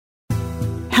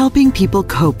helping people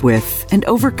cope with and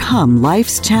overcome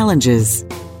life's challenges.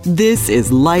 This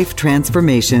is Life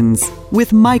Transformations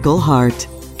with Michael Hart,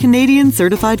 Canadian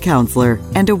Certified Counselor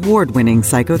and award-winning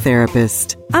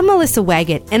psychotherapist. I'm Melissa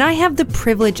Waggett, and I have the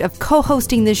privilege of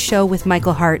co-hosting this show with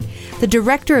Michael Hart, the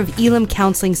Director of Elam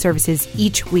Counseling Services,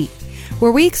 each week,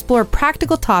 where we explore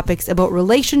practical topics about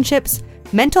relationships,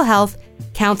 mental health,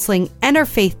 counseling, and our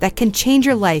faith that can change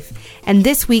your life, and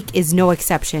this week is no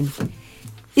exception.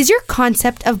 Is your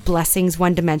concept of blessings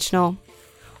one-dimensional?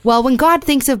 Well, when God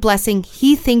thinks of blessing,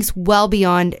 He thinks well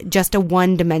beyond just a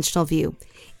one-dimensional view.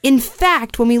 In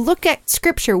fact, when we look at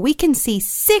Scripture, we can see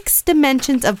 6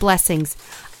 dimensions of blessings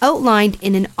outlined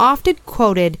in an often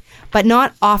quoted but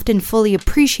not often fully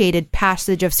appreciated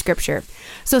passage of Scripture.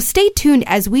 So stay tuned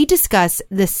as we discuss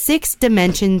the 6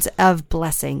 dimensions of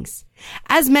blessings.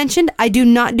 As mentioned, I do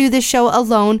not do this show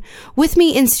alone. With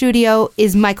me in studio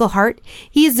is Michael Hart.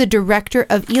 He is the Director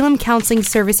of Elam Counseling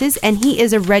Services, and he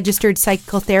is a registered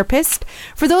psychotherapist.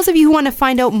 For those of you who want to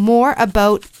find out more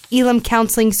about Elam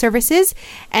Counseling Services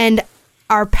and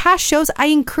our past shows, I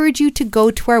encourage you to go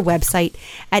to our website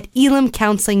at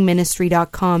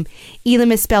elamcounselingministry.com.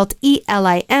 Elam is spelled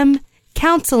E-L-I-M,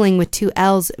 counseling with 2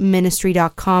 L's,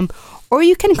 ministry.com. Or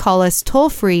you can call us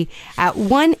toll-free at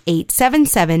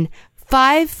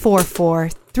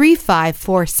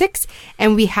 1-877-544-3546,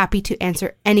 and we'll be happy to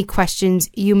answer any questions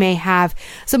you may have.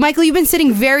 So, Michael, you've been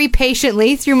sitting very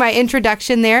patiently through my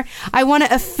introduction there. I want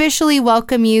to officially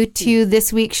welcome you to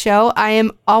this week's show. I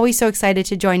am always so excited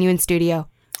to join you in studio.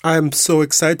 I'm so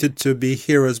excited to be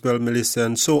here as well, Melissa,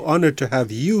 and so honored to have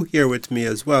you here with me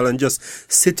as well. And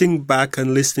just sitting back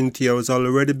and listening to you, I was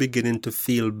already beginning to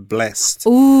feel blessed.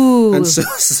 Ooh. And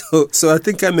so I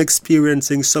think I'm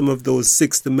experiencing some of those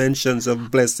 6 dimensions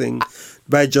of blessing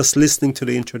by just listening to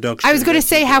the introduction. I was going to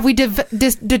say, have we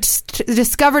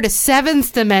discovered a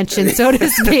 7th dimension, so to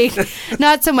speak?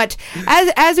 Not so much.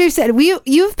 As we've said,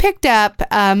 you've picked up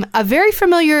a very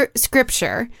familiar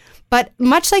scripture. But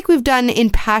much like we've done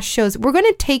in past shows, we're going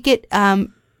to take it,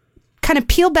 kind of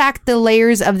peel back the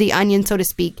layers of the onion, so to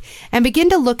speak, and begin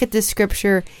to look at this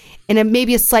scripture in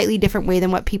maybe a slightly different way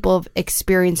than what people have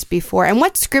experienced before. And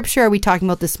what scripture are we talking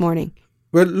about this morning?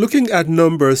 We're looking at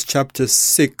Numbers chapter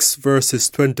 6, verses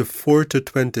 24 to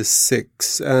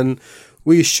 26. And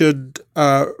we should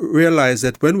realize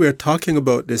that when we're talking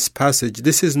about this passage,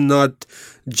 this is not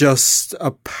just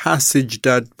a passage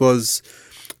that was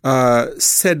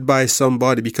said by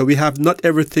somebody, because we have not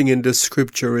everything in the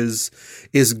scripture is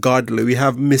godly. We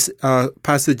have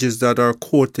passages that are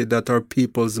quoted that are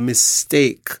people's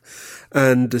mistake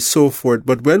and so forth.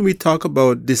 But when we talk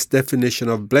about this definition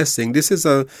of blessing, this is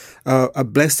a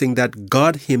blessing that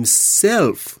God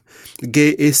Himself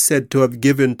is said to have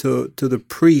given to the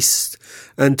priest,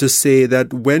 and to say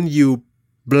that when you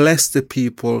bless the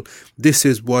people, this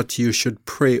is what you should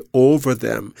pray over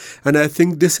them. And I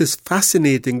think this is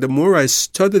fascinating. The more I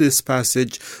study this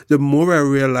passage, the more I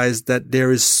realize that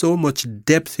there is so much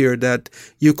depth here that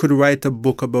you could write a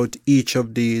book about each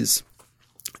of these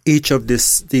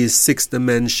 6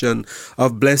 dimensions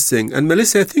of blessing. And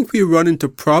Melissa, I think we run into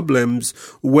problems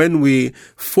when we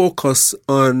focus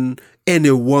on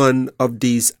any one of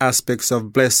these aspects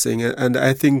of blessing. And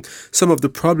I think some of the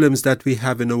problems that we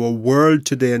have in our world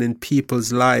today and in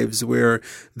people's lives, where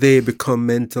they become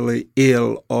mentally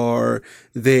ill or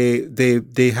they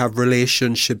have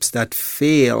relationships that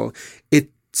fail,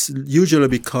 it's usually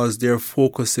because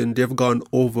they've gone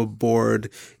overboard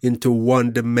into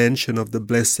one dimension of the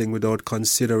blessing without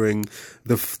considering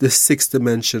the 6th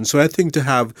dimension. So I think to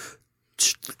have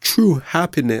true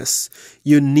happiness,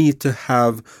 you need to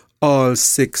have all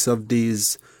 6 of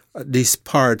these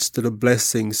parts to the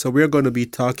blessing. So we're going to be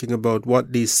talking about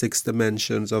what these 6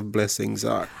 dimensions of blessings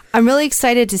are. I'm really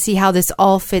excited to see how this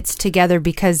all fits together,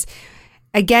 because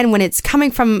again, when it's coming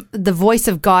from the voice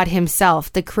of God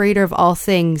Himself, the creator of all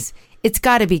things, it's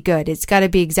got to be good. It's got to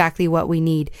be exactly what we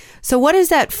need. So what is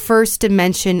that first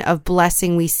dimension of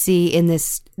blessing we see in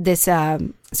this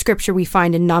scripture we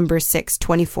find in Numbers 6,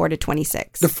 24 to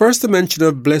 26? The first dimension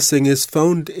of blessing is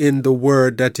found in the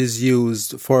word that is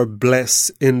used for bless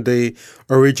in the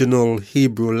original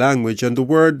Hebrew language. And the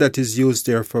word that is used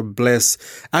there for bless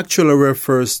actually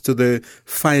refers to the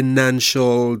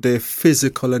financial, the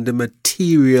physical, and the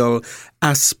material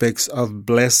aspects of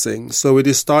blessing. So it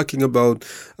is talking about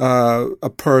a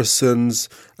person's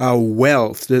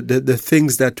wealth, the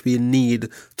things that we need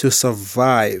to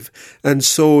survive. And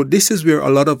so this is where a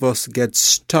lot of us get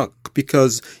stuck,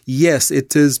 because yes,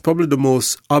 it is probably the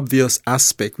most obvious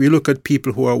aspect. We look at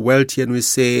people who are wealthy and we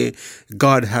say,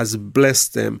 God has blessed bless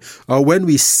them. Or when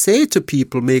we say to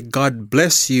people, may God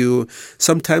bless you,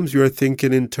 sometimes we are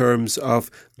thinking in terms of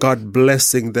God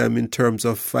blessing them in terms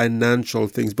of financial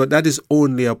things, but that is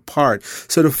only a part.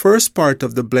 So the first part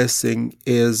of the blessing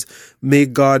is may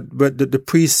God, but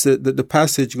the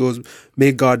passage goes,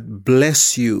 may God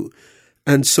bless you.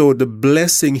 And so the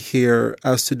blessing here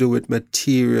has to do with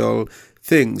material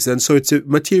things. And so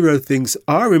material things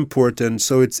are important.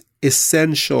 So it's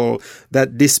essential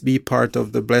that this be part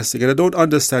of the blessing. And I don't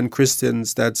understand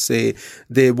Christians that say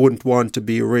they wouldn't want to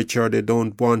be rich or they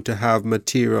don't want to have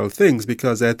material things,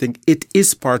 because I think it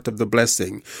is part of the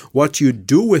blessing. What you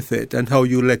do with it and how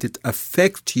you let it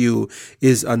affect you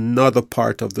is another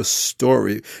part of the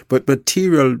story. But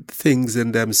material things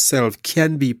in themselves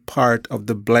can be part of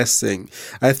the blessing.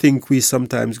 I think we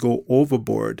sometimes go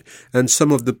overboard, and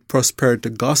some of the prosperity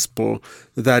gospel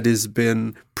that has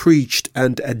been preached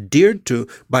and adhered to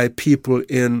by people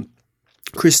in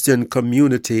Christian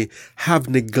community have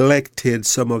neglected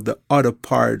some of the other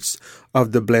parts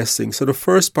of the blessing. So the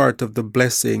first part of the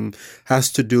blessing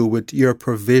has to do with your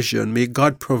provision. May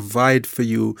God provide for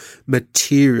you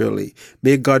materially.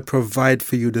 May God provide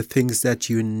for you the things that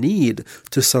you need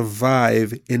to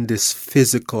survive in this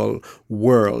physical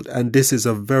world. And this is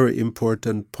a very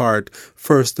important part,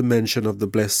 first dimension of the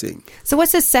blessing. So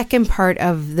what's the second part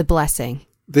of the blessing?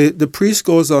 The priest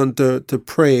goes on to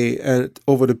pray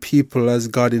over the people as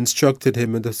God instructed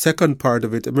him. And the second part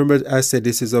of it, remember I said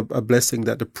this is a blessing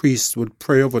that the priest would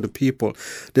pray over the people.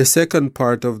 The second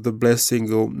part of the blessing,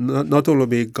 not only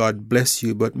may God bless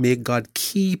you, but may God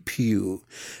keep you.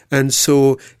 And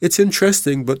so it's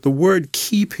interesting, but the word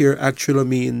keep here actually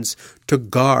means to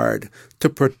guard, to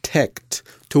protect,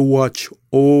 to watch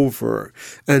over.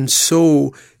 And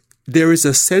so there is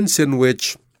a sense in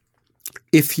which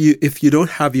if you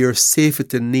don't have your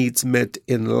safety needs met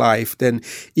in life, then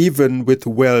even with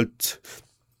wealth,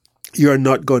 you're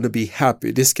not going to be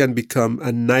happy. This can become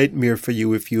a nightmare for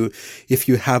you if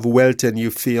you have wealth and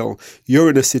you feel you're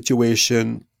in a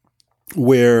situation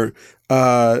where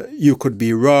you could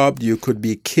be robbed, you could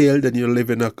be killed, and you live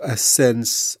in a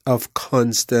sense of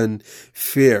constant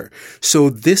fear. So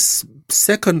this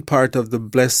second part of the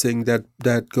blessing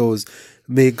that goes,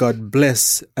 may God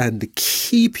bless and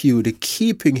keep you. The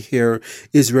keeping here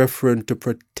is referring to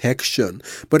protection.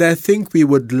 But I think we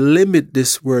would limit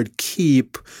this word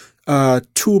keep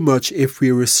too much if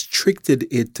we restricted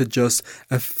it to just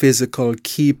a physical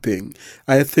keeping.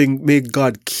 I think may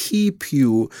God keep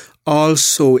you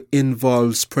also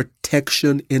involves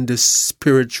protection in the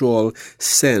spiritual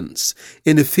sense.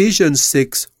 In Ephesians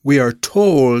 6, we are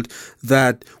told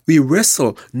that we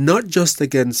wrestle not just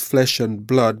against flesh and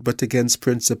blood, but against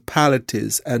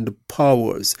principalities and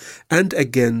powers and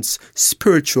against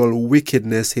spiritual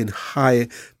wickedness in high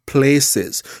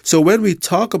places. So when we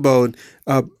talk about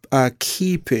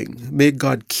keeping, may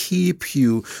God keep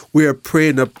you, we are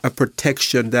praying a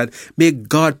protection that may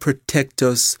God protect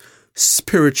us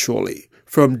spiritually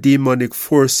from demonic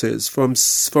forces, from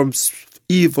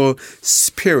evil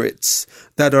spirits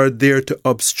that are there to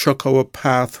obstruct our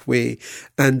pathway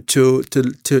and to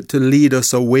lead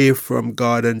us away from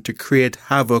God and to create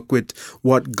havoc with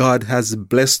what God has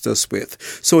blessed us with.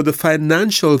 So the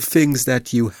financial things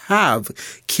that you have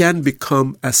can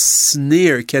become a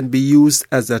snare, can be used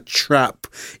as a trap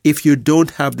if you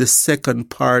don't have the second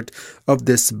part of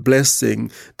this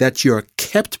blessing, that you're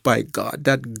kept by God,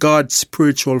 that God's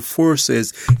spiritual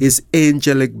forces is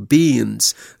angelic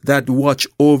beings that watch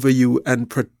over you and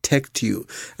protect you.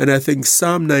 And I think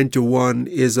Psalm 91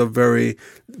 is a very,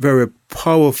 very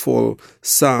powerful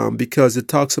psalm because it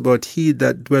talks about he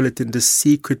that dwelleth in the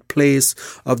secret place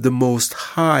of the Most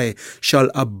High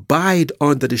shall abide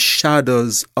under the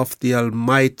shadows of the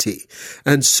Almighty.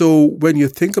 And so when you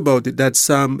think about it, that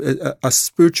psalm, a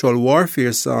spiritual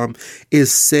warfare psalm,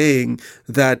 is saying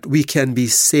that we can be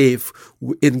safe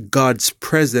in God's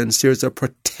presence. There's a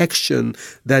protection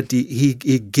that he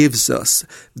gives us,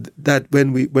 that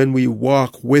when we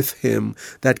walk with him,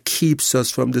 that keeps us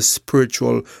from the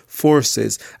spiritual forces.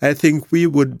 I think we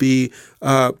would be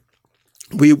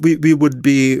we would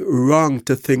be wrong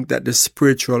to think that the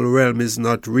spiritual realm is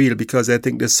not real, because I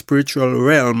think the spiritual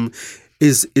realm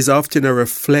is often a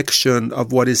reflection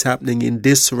of what is happening in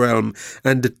this realm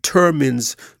and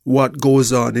determines what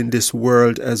goes on in this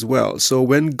world as well. So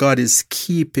when God is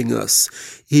keeping us,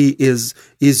 he is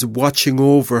watching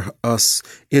over us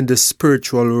in the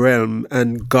spiritual realm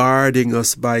and guarding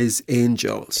us by his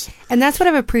angels. And that's what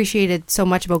I've appreciated so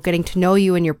much about getting to know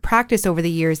you and your practice over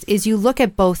the years, is you look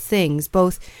at both things,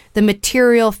 both the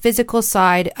material, physical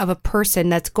side of a person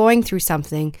that's going through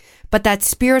something, but that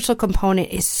spiritual component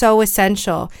is so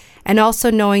essential. And also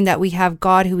knowing that we have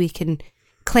God who we can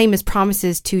claim his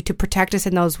promises to protect us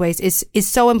in those ways is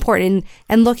so important.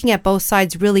 And looking at both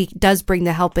sides really does bring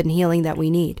the help and healing that we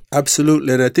need.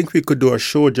 Absolutely. And I think we could do a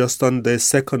show just on the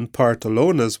second part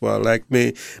alone as well. Like,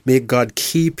 may God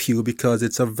keep you, because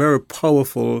it's a very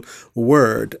powerful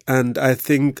word. And I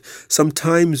think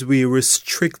sometimes we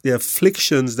restrict the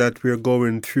afflictions that we're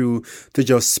going through to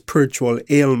just spiritual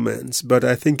ailments. But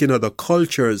I think in other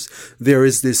cultures, there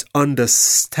is this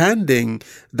understanding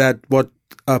that what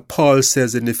Paul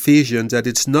says in Ephesians, that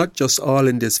it's not just all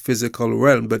in this physical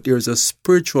realm, but there's a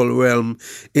spiritual realm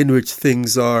in which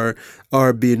things are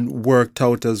being worked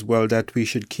out as well that we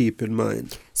should keep in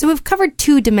mind. So we've covered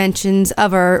 2 dimensions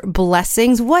of our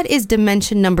blessings. What is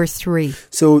dimension number 3?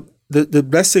 So the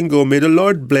blessing go, may the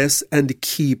Lord bless and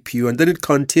keep you. And then it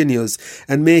continues,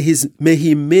 and may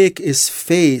he make his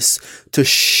face to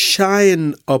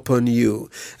shine upon you.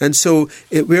 And so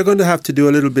we're going to have to do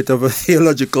a little bit of a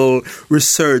theological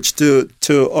research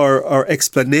to our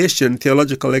explanation,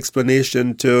 theological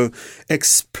explanation, to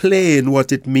explain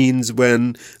what it means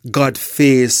when God's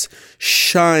face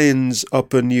shines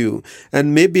upon you.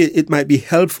 And maybe it might be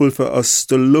helpful for us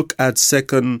to look at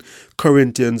 2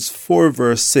 Corinthians 4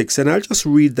 verse 6. And I'll just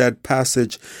read that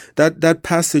passage. That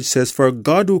passage says, "For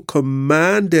God who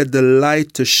commanded the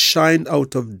light to shine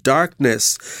out of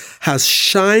darkness has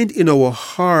shined in our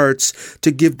hearts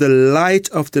to give the light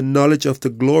of the knowledge of the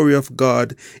glory of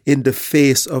God in the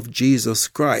face of Jesus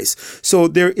Christ." So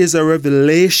there is a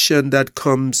revelation that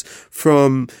comes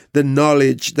from the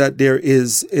knowledge that there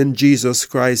is in Jesus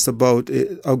Christ about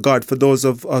God for those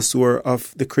of us who are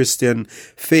of the Christian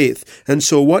faith. And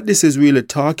so what this is really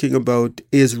talking about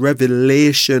is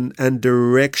revelation and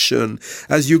direction.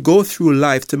 As you go through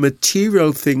life, the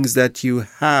material things that you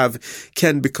have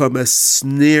can become a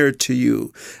snare to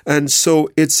you. And so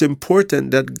it's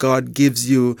important that God gives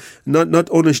you, not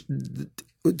only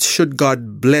should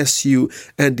God bless you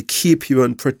and keep you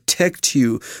and protect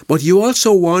you, but you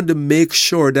also want to make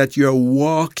sure that you're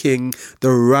walking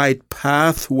the right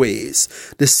pathways.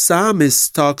 The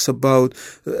psalmist talks about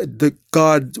the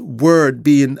God's word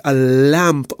being a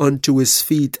lamp unto his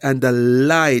feet and a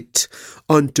light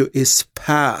unto his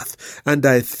path. And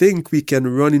I think we can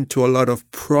run into a lot of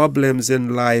problems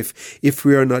in life if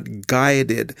we are not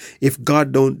guided, if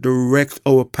God don't direct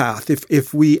our path,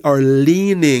 if we are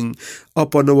leaning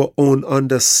upon our own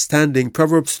understanding.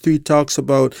 Proverbs 3 talks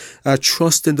about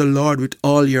trust in the Lord with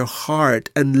all your heart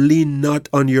and lean not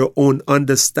on your own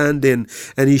understanding,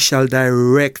 and he shall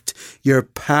direct your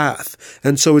path.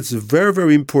 And so it's very,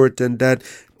 very important that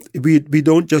we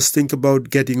don't just think about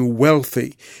getting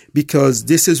wealthy, because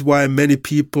this is why many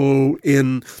people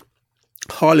in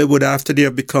Hollywood, after they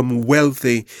have become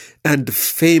wealthy and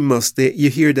famous, you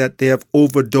hear that they have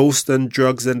overdosed on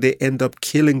drugs and they end up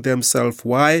killing themselves.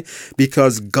 Why?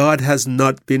 Because God has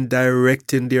not been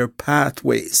directing their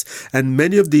pathways. And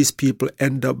many of these people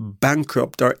end up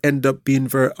bankrupt or end up being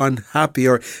very unhappy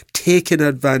or taken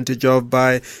advantage of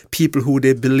by people who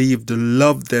they believed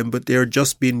love them, but they're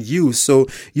just being used. So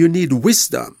you need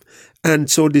wisdom.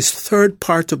 And so this third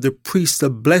part of the priestly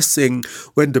blessing,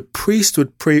 when the priest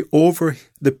would pray over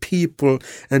the people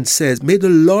and says, may the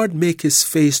Lord make his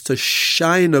face to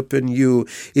shine upon you,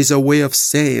 is a way of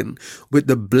saying, with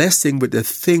the blessing, with the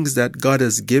things that God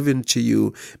has given to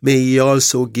you, may he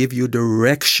also give you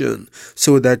direction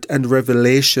and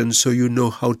revelation, so you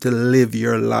know how to live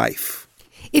your life.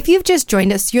 If you've just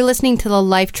joined us, you're listening to the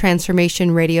Life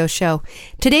Transformation Radio Show.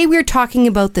 Today we're talking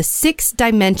about the 6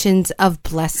 dimensions of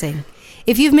blessing.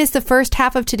 If you've missed the first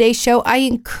half of today's show, I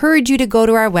encourage you to go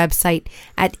to our website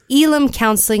at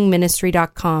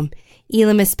elimcounselingministry.com.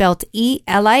 Elim is spelled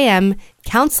E-L-I-M,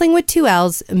 counseling with 2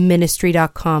 L's,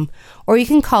 ministry.com. Or you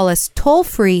can call us toll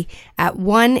free at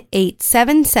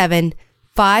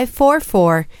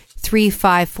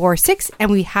 1-877-544-3546,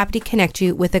 and we'd be happy to connect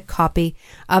you with a copy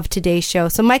of today's show.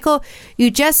 So, Michael,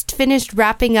 you just finished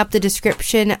wrapping up the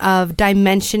description of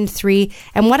Dimension 3,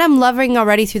 and what I'm loving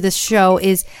already through this show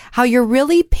is how you're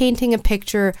really painting a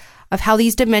picture of how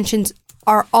these dimensions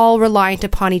are all reliant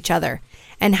upon each other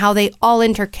and how they all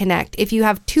interconnect. If you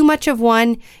have too much of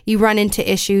one, you run into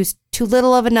issues. Too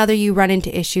little of another, you run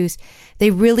into issues. They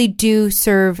really do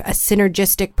serve a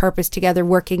synergistic purpose together,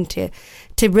 working to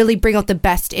really bring out the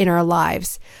best in our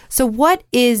lives. So what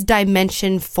is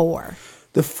Dimension 4?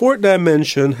 The fourth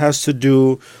dimension has to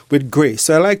do with grace.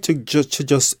 So I like to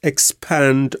just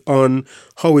expand on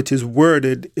how it is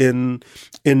worded in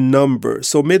Numbers.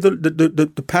 So may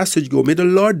the passage go, may the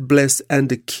Lord bless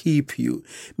and keep you.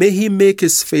 May he make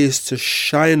his face to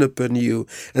shine upon you.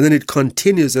 And then it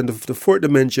continues in the fourth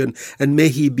dimension, and may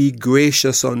he be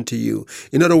gracious unto you.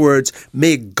 In other words,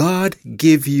 may God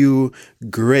give you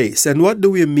grace. And what do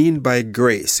we mean by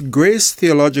grace? Grace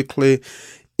theologically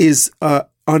is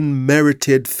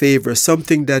unmerited favor,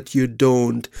 something that you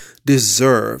don't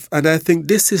deserve. And I think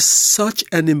this is such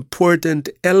an important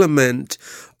element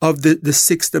of the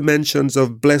six dimensions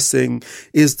of blessing,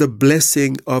 is the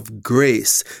blessing of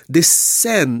grace. This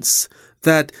sense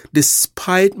that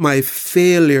despite my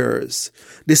failures,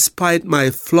 despite my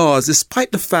flaws,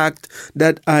 despite the fact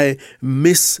that I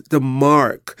miss the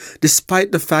mark,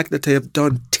 despite the fact that I have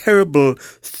done terrible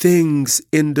things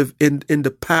in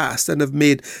the past and have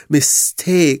made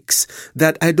mistakes,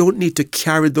 that I don't need to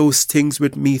carry those things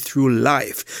with me through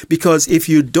life. Because if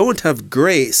you don't have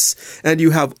grace and you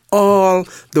have all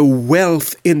the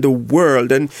wealth in the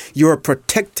world and you're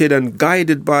protected and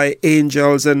guided by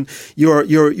angels and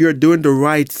you're doing the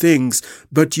right things,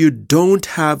 but you don't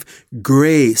have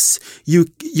grace,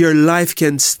 your life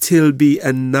can still be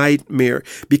a nightmare,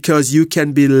 because you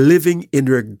can be living in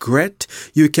regret.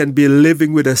 You can be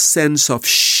living with a sense of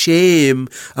shame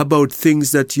about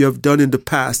things that you have done in the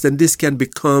past, and this can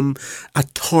become a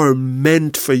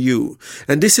torment for you.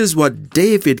 And this is what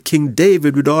King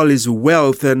David, with all his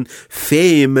wealth and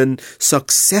fame and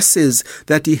successes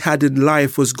that he had in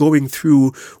life, was going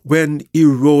through when he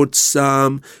wrote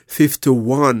Psalm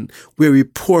 51, where he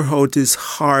poured out his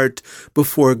heart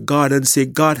before God and say,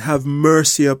 God, have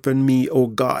mercy upon me, O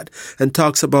God. And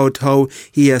talks about how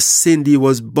he has sinned. He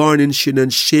was born in sin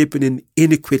and shapen in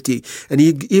iniquity. And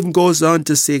he even goes on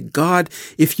to say, God,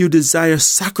 if you desire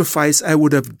sacrifice, I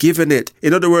would have given it.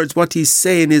 In other words, what he's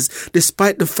saying is,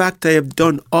 despite the fact I have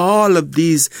done all of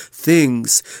these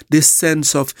things, this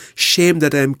sense of shame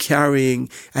that I'm carrying,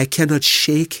 I cannot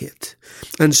shake it.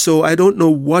 And so I don't know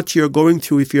what you're going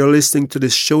through if you're listening to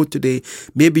this show today.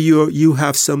 Maybe you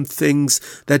have some things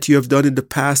that you have done in the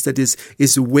past that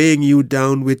is weighing you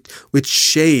down with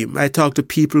shame. I talk to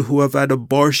people who have had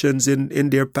abortions in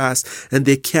their past and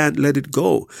they can't let it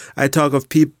go. I talk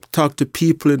to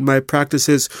people in my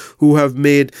practices who have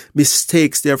made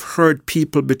mistakes. They have hurt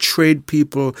people, betrayed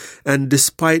people, and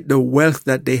despite the wealth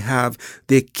that they have,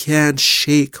 they can't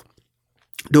shake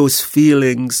those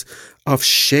feelings of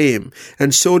shame.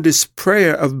 And so this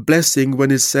prayer of blessing, when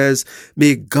it says,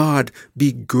 may God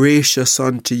be gracious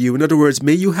unto you. In other words,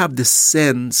 may you have the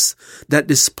sense that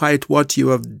despite what you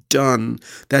have done,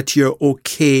 that you're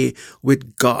okay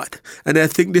with God. And I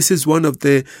think this is one of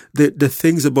the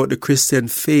things about the Christian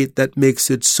faith that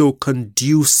makes it so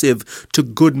conducive to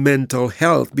good mental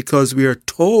health, because we are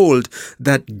told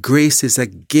that grace is a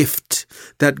gift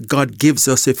that God gives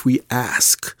us if we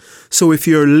ask. So if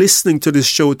you're listening to this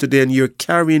show today and you're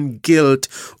carrying guilt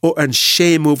and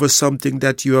shame over something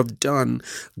that you have done,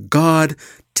 God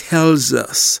tells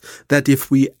us that if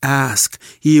we ask,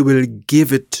 he will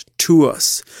give it to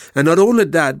us. And not only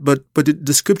that, but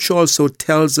the scripture also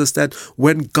tells us that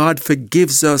when God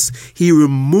forgives us, he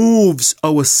removes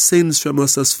our sins from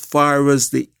us as far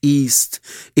as the east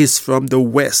is from the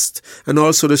west. And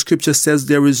also the scripture says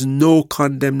there is no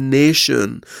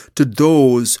condemnation to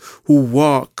those who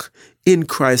walk in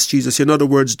Christ Jesus. In other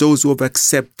words, those who have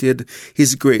accepted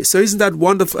his grace. So isn't that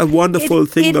wonderful? A wonderful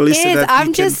thing, Melissa? It is.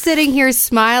 I'm just sitting here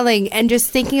smiling and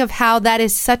just thinking of how that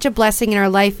is such a blessing in our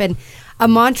life, and a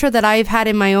mantra that I've had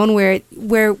in my own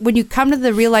where when you come to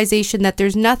the realization that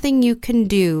there's nothing you can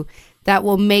do that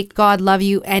will make God love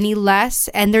you any less,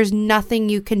 and there's nothing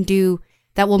you can do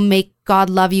that will make God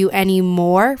love you any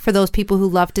more, for those people who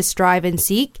love to strive and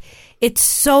seek, it's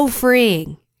so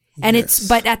freeing. And yes. It's,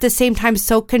 but at the same time,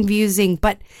 so confusing.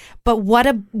 But what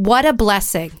a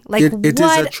blessing! Like it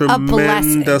is a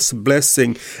tremendous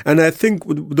blessing. And I think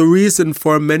the reason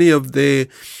for many of the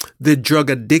drug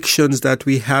addictions that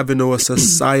we have in our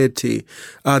society,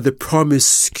 the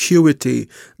promiscuity,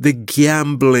 the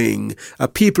gambling,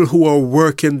 people who are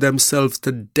working themselves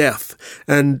to death,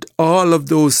 and all of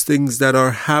those things that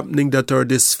are happening that are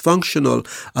dysfunctional,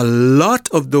 a lot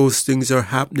of those things are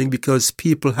happening because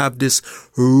people have this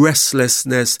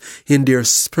restlessness in their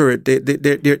spirit.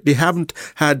 They they haven't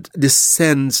had the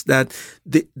sense that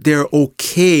they're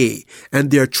okay and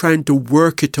they're trying to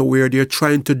work it away, or they're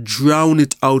trying to drown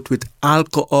it out with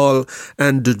alcohol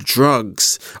and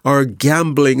drugs or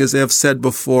gambling, as I've said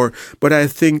before. But I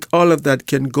think all of that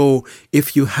can go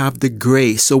if you have the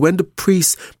grace. So when the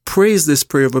priests praise this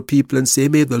prayer over people and say,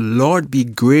 may the Lord be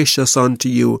gracious unto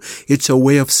you, it's a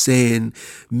way of saying,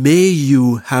 may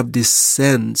you have this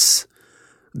sense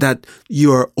that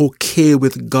you're okay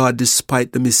with God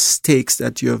despite the mistakes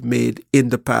that you have made in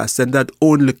the past, and that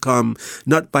only come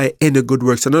not by any good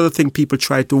works. Another thing, people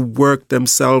try to work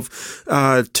themselves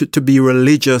to be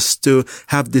religious, to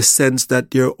have this sense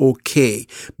that they're okay,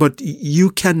 but you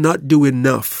cannot do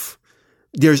enough.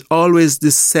 There's always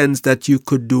this sense that you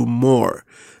could do more.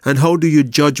 And how do you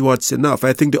judge what's enough?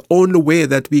 I think the only way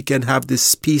that we can have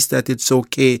this peace that it's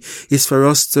okay is for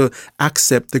us to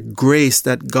accept the grace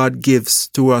that God gives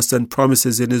to us and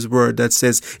promises in His Word that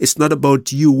says, it's not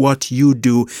about you, what you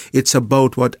do. It's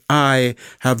about what I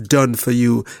have done for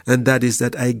you. And that is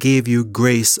that I gave you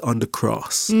grace on the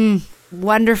cross.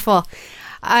 Wonderful.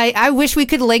 I wish we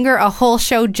could linger a whole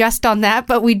show just on that,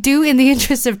 but we do, in the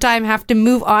interest of time, have to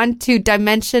move on to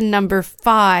dimension number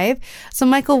 5. So,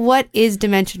 Michael, what is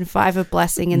dimension 5 of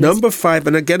blessing? In Number 5,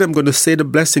 and again, I'm going to say the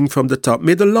blessing from the top.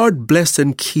 May the Lord bless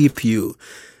and keep you.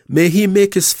 May He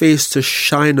make His face to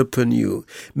shine upon you.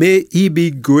 May He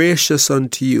be gracious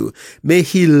unto you. May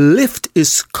He lift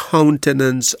His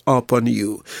countenance upon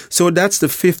you. So that's the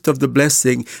 5th of the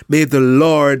blessing. May the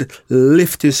Lord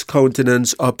lift His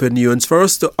countenance upon you. And for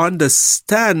us to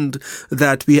understand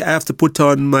that, we have to put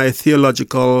on my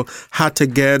theological hat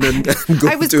again and go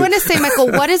I was going to say,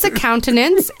 Michael, what is a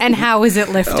countenance and how is it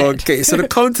lifted? Okay, so the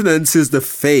countenance is the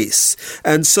face.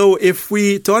 And so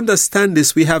to understand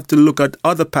this, we have to look at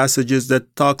other passages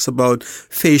that talks about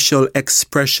facial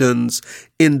expressions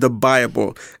in the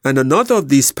Bible. And another of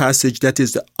these passages that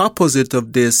is the opposite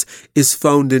of this is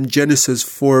found in Genesis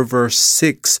 4 verse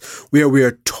 6, where we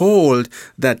are told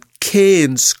that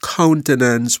Cain's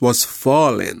countenance was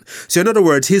fallen. So in other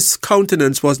words, his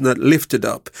countenance was not lifted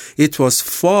up. It was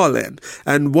fallen.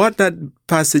 And what that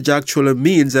passage actually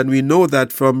means, and we know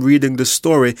that from reading the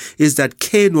story, is that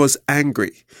Cain was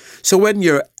angry. So when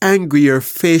you're angry, your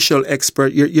facial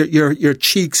your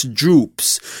cheeks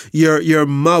droops, your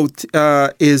mouth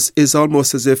is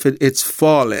almost as if it's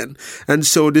fallen. And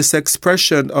so this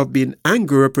expression of being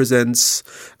angry represents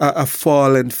a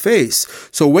fallen face.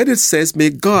 So when it says,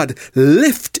 may God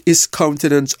lift His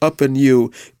countenance upon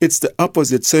you, it's the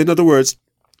opposite. So in other words,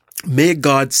 may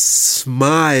God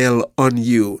smile on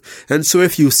you. And so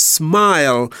if you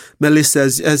smile, Melissa,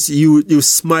 as you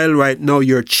smile right now,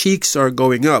 your cheeks are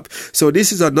going up. So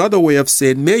this is another way of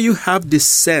saying, may you have this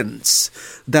sense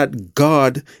that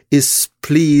God is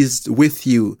pleased with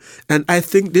you. And I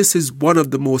think this is one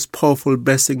of the most powerful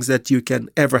blessings that you can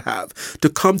ever have. To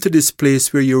come to this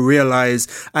place where you realize,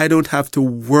 I don't have to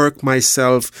work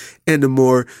myself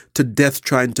anymore to death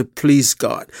trying to please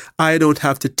God. I don't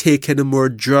have to take any more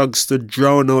drugs to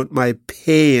drown out my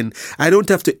pain. I don't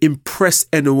have to impress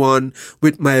anyone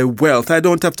with my wealth. I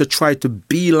don't have to try to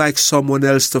be like someone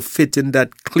else to fit in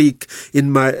that clique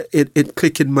in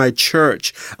my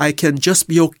church. I can just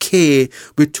be okay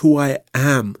with who I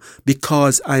am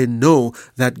because I know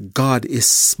that God is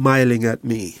smiling at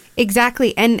me.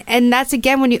 Exactly. And that's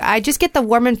again when I just get the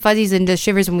warm and fuzzies and the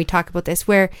shivers when we talk about this,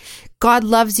 where God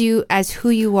loves you as who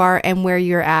you are and where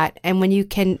you're at. And when you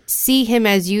can see Him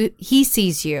as He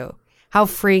sees you, how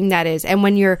freeing that is. And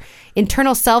when your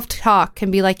internal self-talk can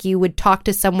be like you would talk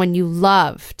to someone you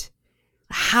loved,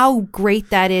 how great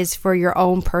that is for your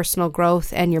own personal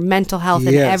growth and your mental health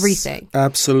and everything.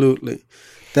 Absolutely.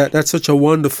 That's such a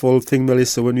wonderful thing,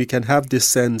 Melissa, when we can have this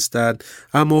sense that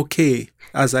I'm okay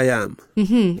as I am.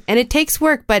 Mm-hmm. And it takes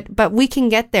work, but we can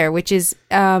get there, which is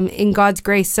in God's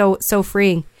grace so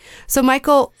freeing. So,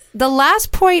 Michael, the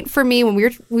last point for me when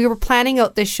we were planning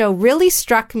out this show really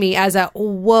struck me as a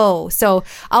whoa. So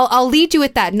I'll lead you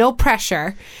with that. No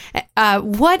pressure.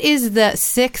 What is the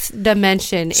 6th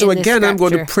dimension? So in again, I'm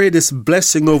going to pray this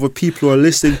blessing over people who are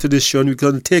listening to this show, and we're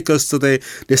going to take us to the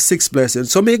 6th blessing.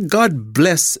 So may God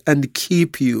bless and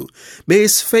keep you. May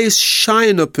His face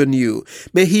shine upon you.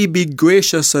 May He be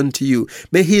gracious unto you.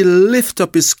 May He lift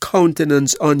up His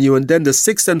countenance on you. And then the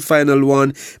 6th and final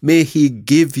one, may He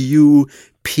give give you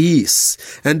peace.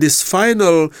 And this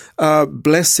final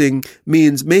blessing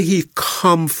means, may he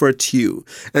comfort you.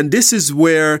 And this is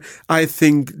where I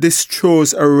think this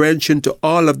throws a wrench into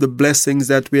all of the blessings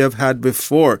that we have had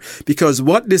before. Because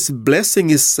what this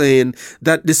blessing is saying,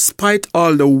 that despite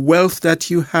all the wealth that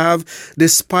you have,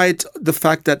 despite the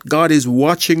fact that God is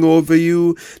watching over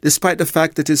you, despite the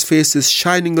fact that his face is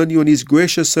shining on you and he's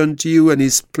gracious unto you and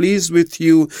he's pleased with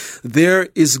you, there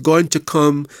is going to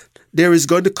come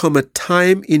a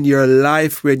time in your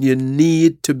life when you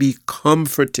need to be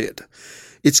comforted.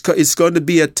 It's going to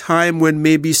be a time when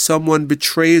maybe someone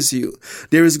betrays you.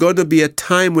 There is going to be a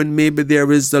time when maybe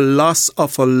there is the loss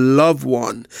of a loved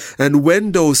one. And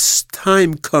when those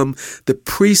time come, the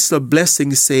priests of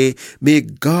blessing say, may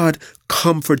God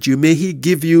comfort you. May he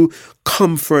give you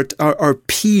comfort or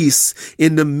peace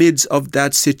in the midst of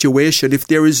that situation. If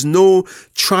there is no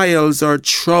trials or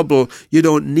trouble, you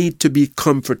don't need to be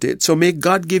comforted. So may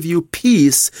God give you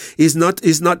peace is not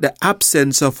the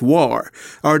absence of war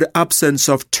or the absence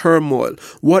of turmoil.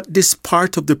 What this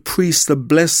part of the priest, the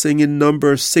blessing in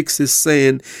number 6 is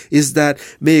saying is that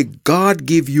may God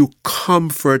give you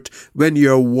comfort when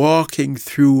you're walking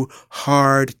through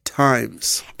hard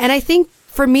times. And I think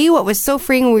for me, what was so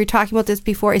freeing when we were talking about this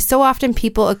before is so often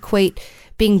people equate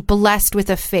being blessed with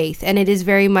a faith. And it is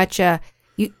very much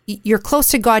you're close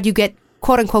to God, you get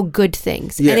quote unquote good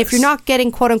things. Yes. And if you're not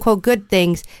getting quote unquote good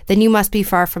things, then you must be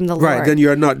far from the Lord. Right, then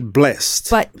you're not blessed.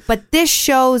 But this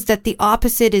shows that the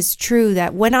opposite is true,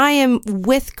 that when I am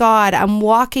with God, I'm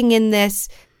walking in this.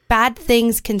 Bad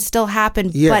things can still happen,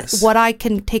 yes. But what I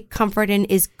can take comfort in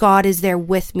is God is there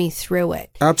with me through it.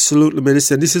 Absolutely,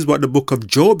 Minister. This is what the book of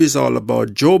Job is all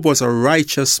about. Job was a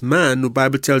righteous man. The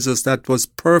Bible tells us that was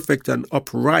perfect and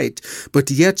upright.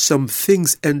 But yet some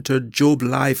things entered Job's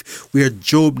life where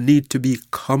Job need to be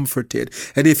comforted.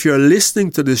 And if you're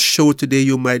listening to this show today,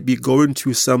 you might be going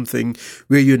through something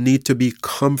where you need to be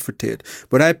comforted.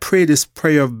 But I pray this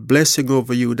prayer of blessing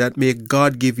over you that may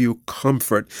God give you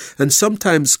comfort. And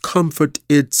sometimes comfort,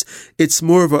 it's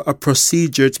more of a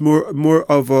procedure, it's more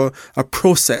of a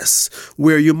process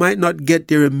where you might not get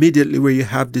there immediately where you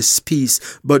have this peace,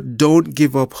 but don't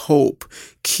give up hope.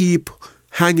 Keep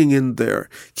hanging in there.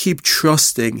 Keep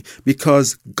trusting,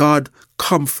 because God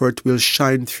comfort will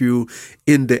shine through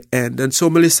in the end. And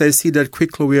so, Melissa, I see that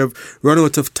quickly we have run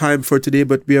out of time for today,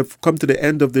 but we have come to the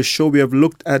end of the show. We have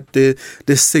looked at the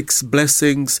 6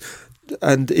 blessings.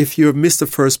 And if you have missed the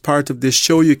first part of this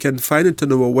show, you can find it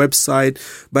on our website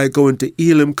by going to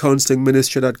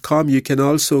elimcounselingministry.com. You can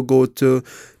also go to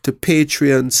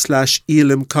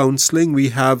Patreon/Elim Counseling. We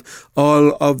have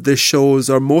all of the shows,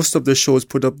 or most of the shows,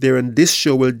 put up there, and this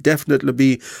show will definitely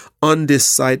be on this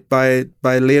site by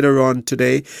later on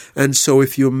today. And so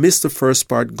if you missed the first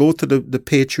part, go to the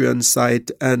Patreon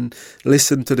site and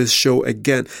listen to this show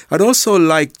again. I'd also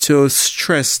like to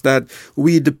stress that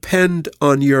we depend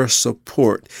on your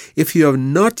support. If you have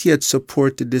not yet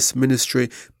supported this ministry,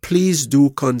 please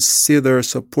do consider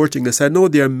supporting us. I know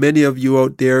there are many of you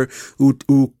out there who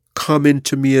come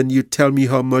into me and you tell me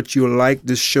how much you like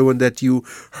this show and that you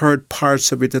heard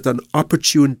parts of it at an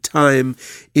opportune time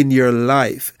in your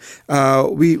life.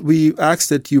 We ask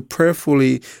that you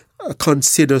prayerfully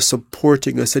consider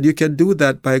supporting us, and you can do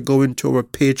that by going to our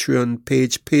Patreon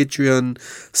page,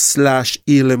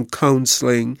 Patreon/Elim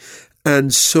Counseling.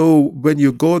 And so when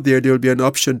you go there will be an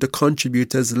option to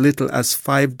contribute as little as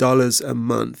 $5 a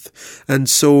month. And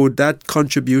so that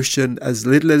contribution, as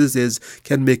little as it is,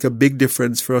 can make a big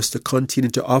difference for us to continue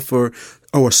to offer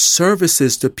our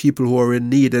services to people who are in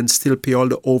need and still pay all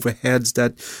the overheads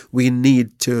that we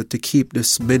need to keep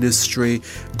this ministry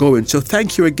going. So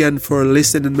thank you again for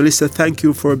listening. Melissa, thank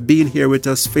you for being here with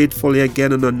us faithfully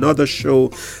again on another show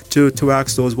to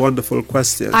ask those wonderful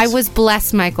questions. I was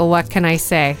blessed, Michael. What can I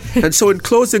say? And so in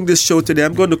closing this show today,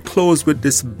 I'm going to close with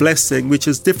this blessing, which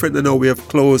is different than how we have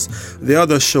closed the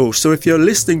other show. So if you're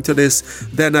listening to this,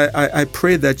 then I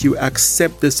pray that you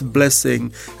accept this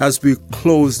blessing as we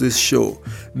close this show.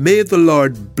 May the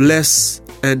Lord bless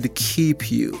and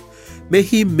keep you. May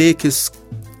he make his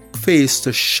face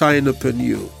to shine upon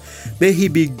you. May he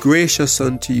be gracious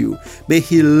unto you. May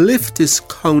he lift his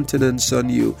countenance on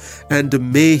you. And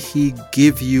may he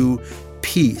give you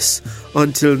peace.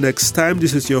 Until next time,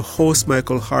 this is your host,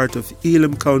 Michael Hart of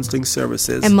Elim Counseling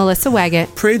Services. And Melissa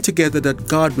Waggett. Praying together that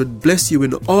God would bless you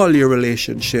in all your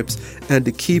relationships and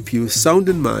to keep you sound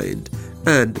in mind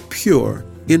and pure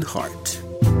in heart.